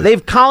Harris? Yes, he is. They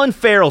have Colin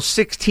Farrell,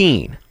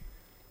 16.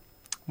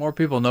 More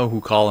people know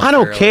who Colin I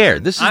don't Farrell care.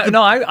 is. This is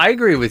No, I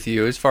agree with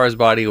you as far as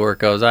body work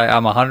goes.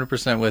 I'm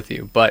 100% with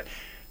you. But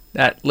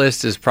that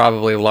list is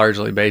probably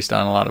largely based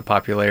on a lot of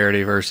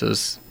popularity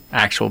versus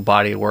actual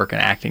body work and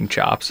acting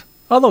chops.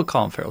 Although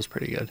Colin Farrell's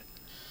pretty good.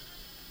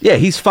 Yeah,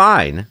 he's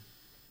fine.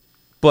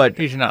 But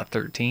he's not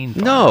 13.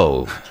 Fine.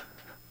 No.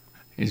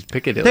 He's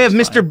Piccadilly. They have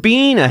Mr.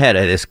 Bean ahead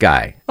of this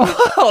guy.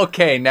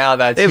 Okay, now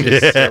that's They have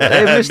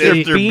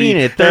Mr. Bean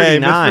at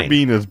 39. Hey, Mr.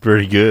 Bean is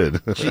pretty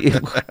good. Gee,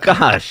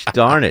 gosh,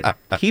 darn it.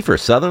 Kiefer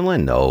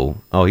Sutherland?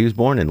 No. Oh, he was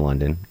born in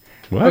London.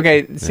 What?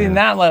 Okay, see,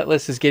 that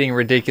list is getting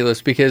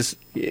ridiculous because,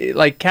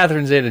 like,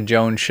 Catherine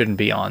Zeta-Jones shouldn't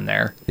be on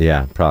there.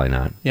 Yeah, probably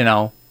not. You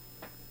know,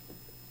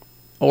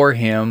 or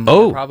him.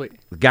 Oh, probably.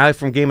 the guy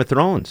from Game of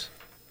Thrones.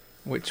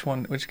 Which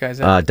one? Which guy's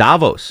that?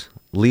 Davos.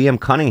 Liam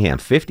Cunningham,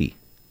 50.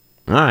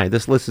 All right,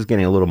 this list is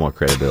getting a little more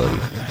credibility.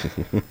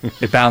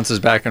 It bounces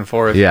back and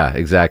forth. Yeah,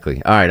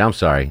 exactly. All right, I'm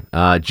sorry.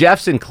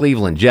 Jeff's in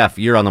Cleveland. Jeff,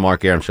 you're on the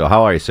Mark Arum Show.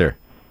 How are you, sir?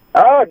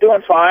 Oh,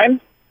 doing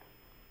fine.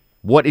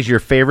 What is your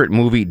favorite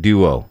movie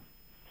duo?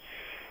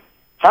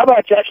 How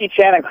about Jackie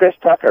Chan and Chris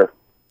Tucker?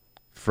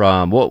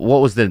 From, what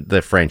was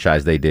the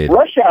franchise they did?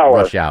 Rush Hour.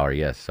 Rush Hour,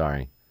 yes,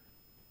 sorry.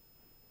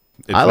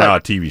 It's now a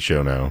TV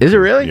show now. Is it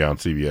really? Yeah, on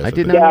CBS. I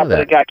did not know that. but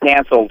it got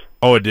canceled.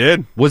 Oh, it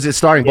did? Was it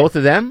starring both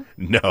of them?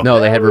 No. No,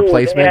 they had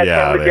replacement? They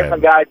had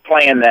different guys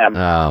playing them.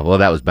 Well,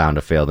 that was bound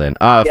to fail then.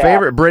 Yeah.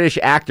 Favorite British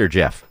actor,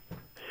 Jeff?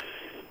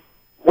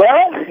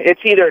 Well, it's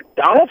either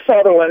Donald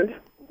Sutherland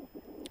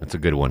That's a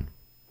good one.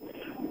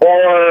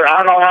 or, I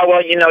don't know how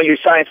well you know your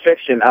science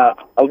fiction, a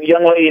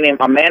young lady named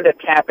Amanda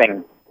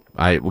Tapping.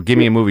 Well, give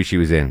me a movie she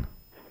was in.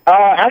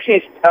 Actually,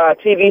 it's a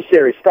TV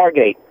series,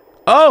 Stargate.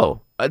 Oh,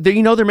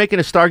 you know they're making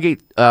a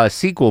Stargate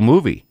sequel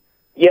movie.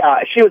 Yeah,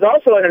 she was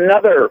also in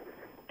another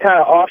kind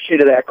of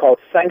offshoot of that called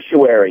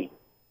Sanctuary.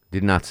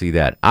 Did not see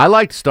that. I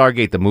liked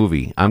Stargate the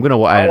movie. I'm gonna.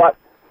 I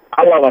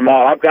love them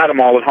all. I've got them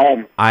all at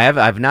home.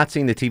 I've not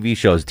seen the TV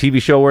shows.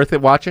 TV show worth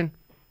it watching?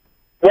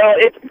 Well,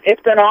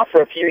 it's been off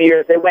for a few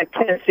years. They went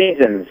 10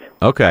 seasons.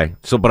 Okay,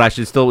 but I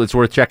should still. It's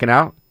worth checking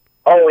out.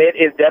 Oh, it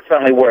is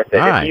definitely worth it.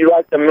 All right. If you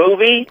like the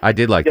movie, I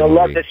did like the you'll movie.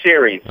 love the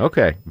series.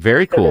 Okay,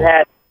 very 'Cause cool. It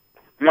had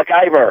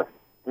MacGyver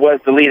was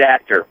the lead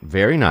actor.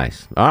 Very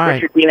nice. All right.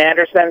 Richard Dean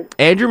Anderson.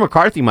 Andrew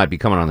McCarthy might be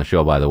coming on the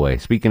show, by the way.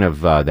 Speaking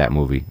of that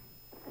movie,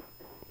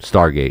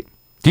 Stargate.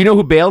 Do you know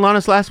who bailed on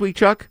us last week,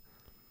 Chuck?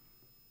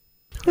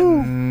 I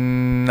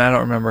don't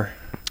remember.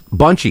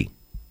 Bunchy.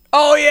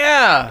 Oh,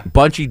 yeah.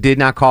 Bunchy did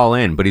not call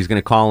in, but he's going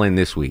to call in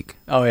this week.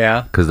 Oh,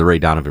 yeah? Because the Ray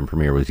Donovan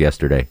premiere was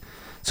yesterday.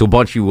 So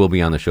Bunchy will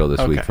be on the show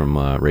this week from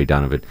Ray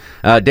Donovan.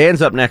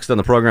 Dan's up next on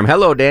the program.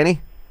 Hello,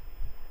 Danny.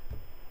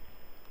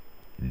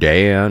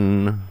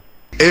 Dan.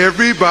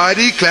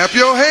 Everybody clap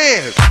your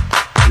hands.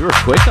 You were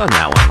quick on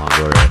that one,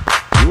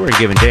 Longoria. You weren't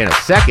giving Dan a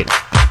second.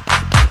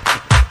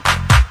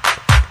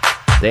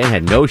 Dan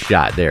had no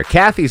shot there.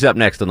 Kathy's up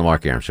next on the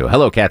Mark Arum Show.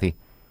 Hello, Kathy.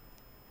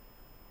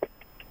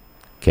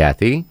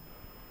 Kathy.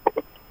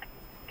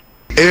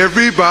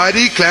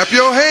 Everybody clap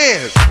your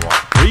hands.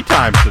 3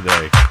 times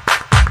today.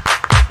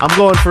 I'm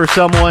going for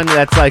someone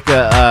that's like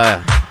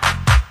a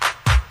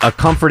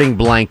comforting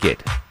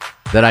blanket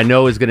that I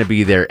know is going to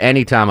be there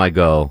anytime I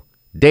go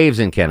Dave's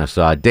in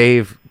Kennesaw.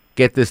 Dave,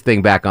 get this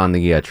thing back on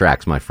the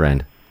tracks, my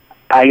friend.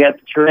 I got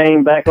the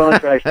train back on the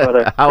tracks,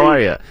 brother. How are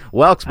you?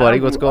 Welks, buddy,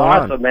 what's going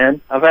on? Awesome,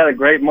 man. I've had a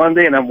great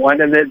Monday, and I'm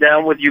winding it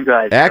down with you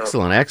guys.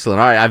 Excellent,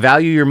 excellent. All right, I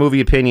value your movie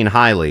opinion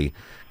highly.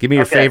 Give me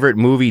your favorite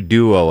movie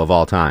duo of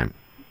all time.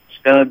 It's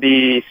going to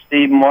be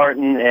Steve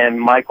Martin and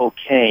Michael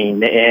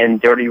Caine in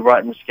Dirty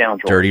Rotten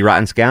Scoundrels. Dirty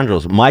Rotten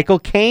Scoundrels. Michael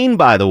Caine,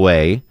 by the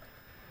way,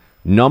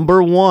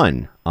 number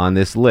 1 on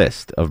this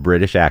list of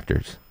British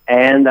actors.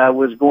 And I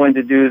was going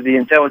to do the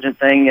intelligent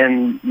thing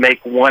and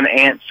make one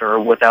answer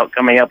without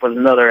coming up with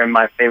another, and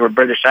my favorite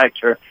British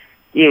actor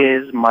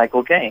is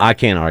Michael Caine. I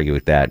can't argue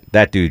with that.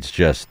 That dude's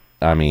just,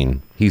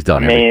 he's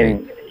done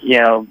everything.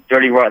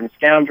 Dirty Rotten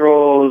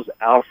Scoundrels,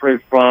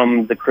 Alfred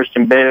from the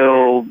Christian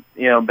Bale,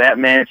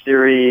 Batman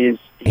series.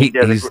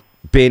 He's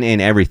been in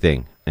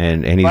everything.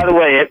 And he's, by the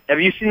way, have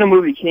you seen the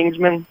movie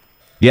Kingsman?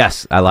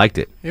 Yes, I liked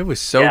it. It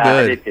was so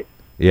good.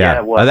 Yeah,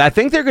 it was. I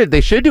think they're good. They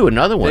should do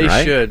another one, right?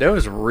 They should. That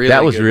was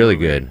really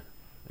good.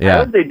 I Yeah,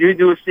 hope they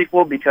do a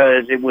sequel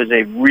because it was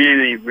a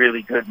really,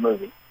 really good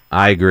movie.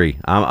 I agree.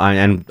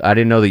 And I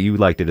didn't know that you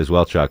liked it as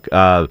well, Chuck.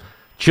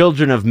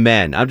 Children of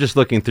Men. I'm just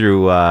looking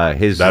through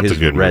his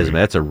resume. Movie.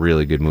 That's a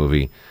really good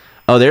movie.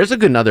 Oh, there's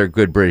another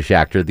good British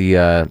actor,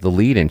 the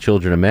lead in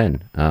Children of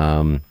Men.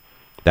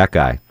 That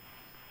guy.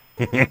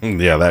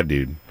 Yeah, that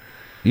dude.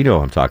 You know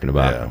what I'm talking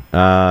about.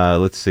 Yeah.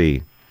 Let's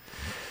see.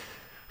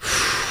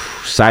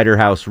 Cider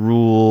House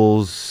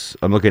Rules.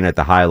 I'm looking at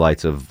the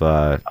highlights of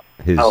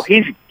his. Oh,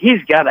 he's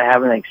got to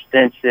have an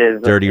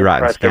extensive Dirty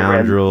Rotten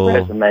Scoundrel.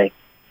 resume.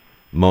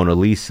 Mona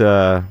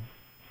Lisa.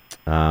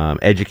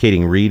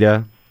 Educating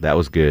Rita. That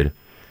was good.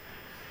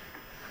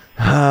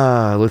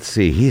 Let's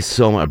see. He's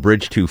so much. A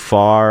Bridge Too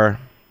Far.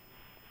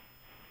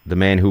 The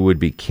Man Who Would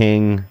Be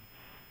King.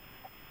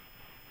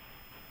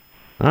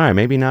 All right,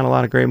 maybe not a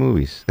lot of great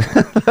movies.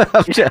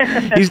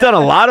 He's done a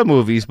lot of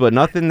movies, but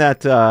nothing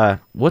that.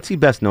 What's he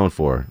best known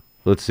for?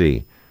 Let's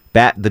see.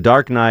 The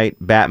Dark Knight,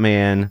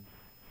 Batman,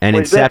 and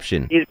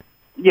Inception. He's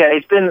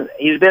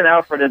been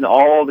Alfred in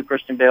all the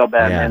Christian Bale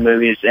Batman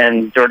movies,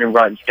 and Dirty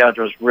Rotten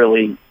Scoundrels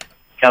really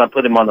kind of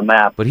put him on the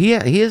map. But he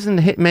hasn't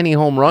hit many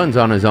home runs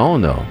on his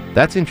own, though.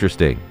 That's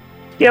interesting.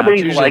 Yeah, but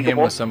he's usually him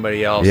likable. with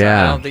somebody else.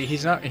 Yeah. I don't think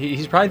he's not.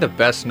 He's probably the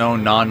best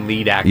known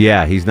non-lead actor.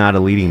 Yeah, he's not a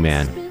leading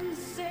man.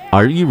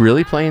 Are you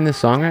really playing this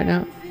song right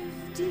now?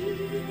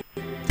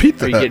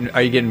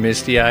 Are you getting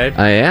misty-eyed?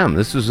 I am.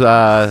 This is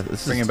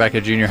bringing back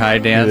a junior high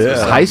dance.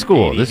 Yeah. High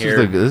school. This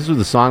was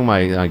the song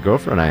my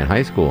girlfriend and I in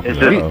high school. Is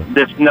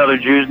this another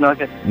Jews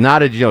nugget?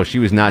 No, she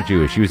was not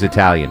Jewish. She was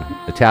Italian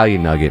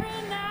nugget.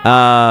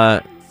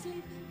 Have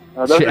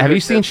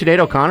you seen Sinead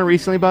O'Connor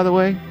recently, by the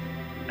way?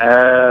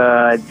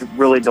 I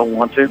really don't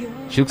want to.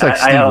 She looks like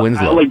Steve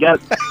Winslow.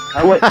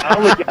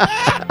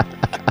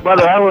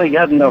 Brother, I only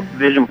got enough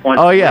vision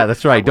points. Oh yeah,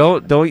 that's right.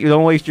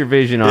 Don't waste your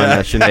vision on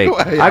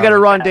Sinead. I gotta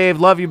run, Dave.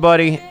 Love you,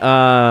 buddy.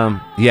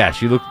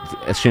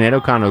 Sinead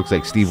O'Connor looks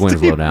like Steve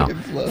Winslow now.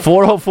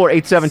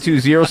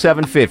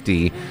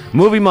 404-872-0750.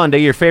 Movie Monday.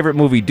 Your favorite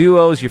movie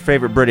duos. Your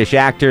favorite British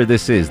actor.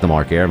 This is the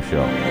Mark Arum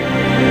Show.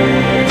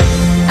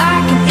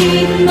 I can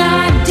eat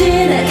my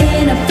dinner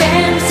in a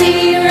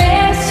fancy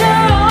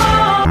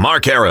restaurant.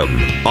 Mark Arum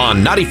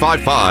on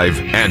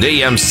 95.5 and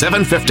AM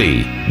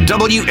 750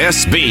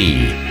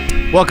 WSB.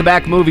 Welcome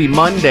back, Movie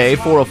Monday,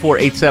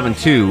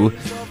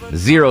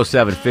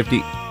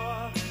 404-872-0750,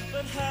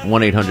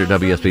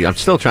 1-800-WSB. I'm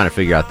still trying to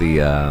figure out the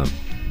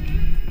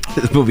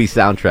movie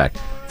soundtrack.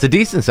 It's a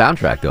decent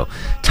soundtrack, though.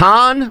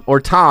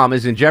 Tom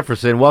is in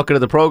Jefferson. Welcome to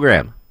the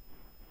program.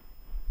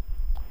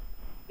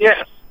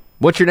 Yes.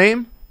 What's your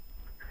name?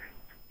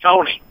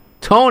 Tony.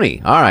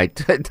 Tony. All right.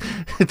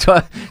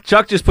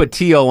 Chuck just put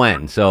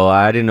T-O-N, so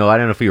I didn't know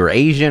if you were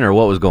Asian or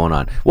what was going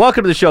on.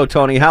 Welcome to the show,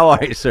 Tony. How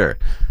are you, sir?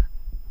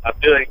 I'm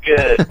doing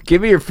good.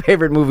 Give me your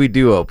favorite movie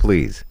duo,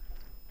 please.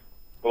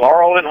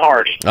 Laurel and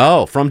Hardy.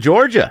 Oh, from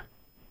Georgia.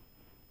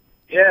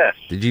 Yes.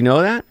 Did you know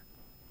that?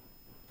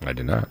 I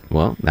did not.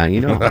 Well, now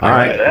you know. All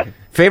right.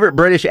 Favorite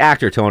British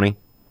actor, Tony?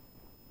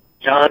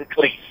 John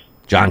Cleese.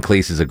 John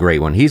Cleese is a great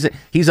one. He's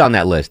on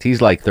that list.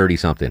 He's like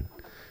 30-something.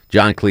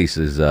 John Cleese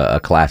is a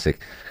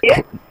classic.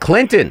 Yeah.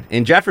 Clinton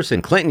in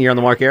Jefferson. Clinton, you're on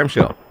the Mark Arum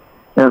Show.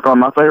 Yeah,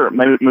 my favorite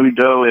movie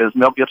duo is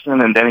Mel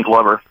Gibson and Danny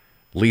Glover.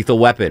 Lethal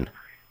Weapon.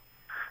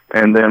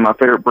 And then my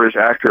favorite British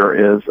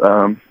actor is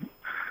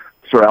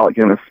Sir Alec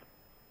Guinness.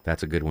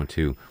 That's a good one,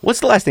 too. What's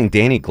the last thing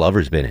Danny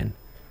Glover's been in?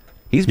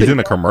 He's in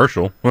a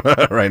commercial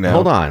right now.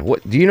 Hold on.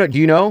 What do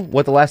you know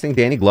what the last thing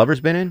Danny Glover's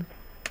been in?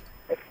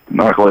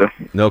 No clue.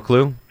 No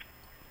clue?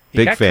 He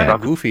Big fan. Kind of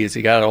goofy as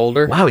he got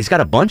older. Wow, he's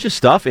got a bunch of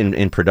stuff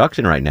in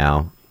production right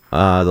now.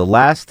 The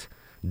last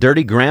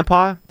Dirty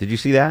Grandpa, did you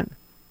see that?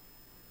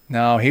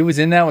 No, he was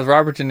in that with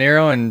Robert De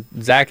Niro and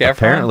Zac Efron.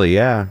 Apparently,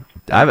 yeah.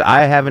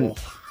 I haven't.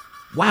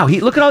 Wow,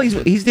 look at all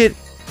these. He's did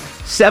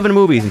 7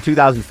 movies in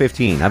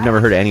 2015. I've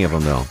never heard of any of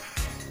them though.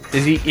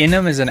 Is he in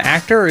them as an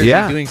actor, or is he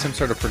doing some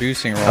sort of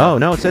producing role? Oh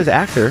no, it says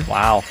actor.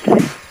 Wow. All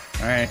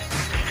right.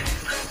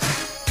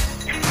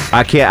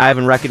 I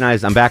haven't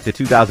recognized. I'm back to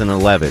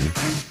 2011.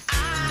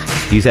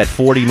 He's at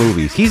 40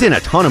 movies. He's in a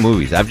ton of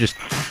movies. I've just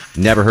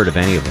never heard of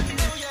any of them.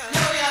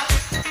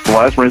 The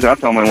last race I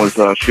told him was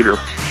Shooter. All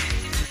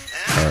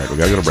right, we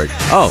got to go to break.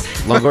 Oh,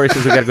 Longoria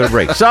says we got to go to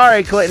break.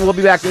 Sorry, Clinton. We'll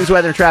be back. News,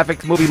 weather, and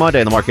traffic. Movie Monday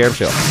on The Mark Arum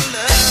Show.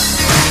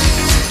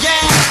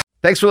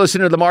 Thanks for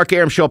listening to The Mark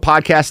Arum Show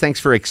podcast. Thanks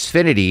for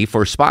Xfinity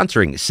for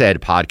sponsoring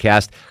said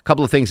podcast. A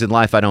couple of things in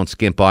life I don't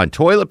skimp on.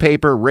 Toilet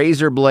paper,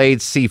 razor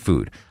blades,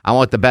 seafood. I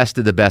want the best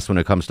of the best when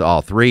it comes to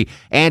all three.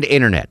 And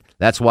internet.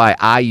 That's why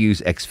I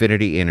use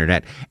Xfinity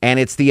Internet. And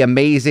it's the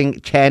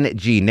amazing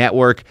 10G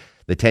network.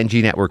 The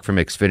 10G network from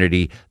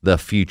Xfinity. The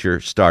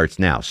future starts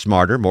now.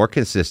 Smarter, more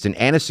consistent,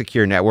 and a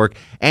secure network.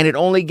 And it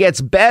only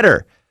gets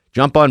better.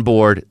 Jump on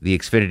board the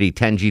Xfinity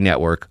 10G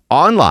network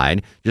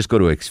online. Just go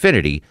to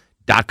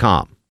Xfinity.com.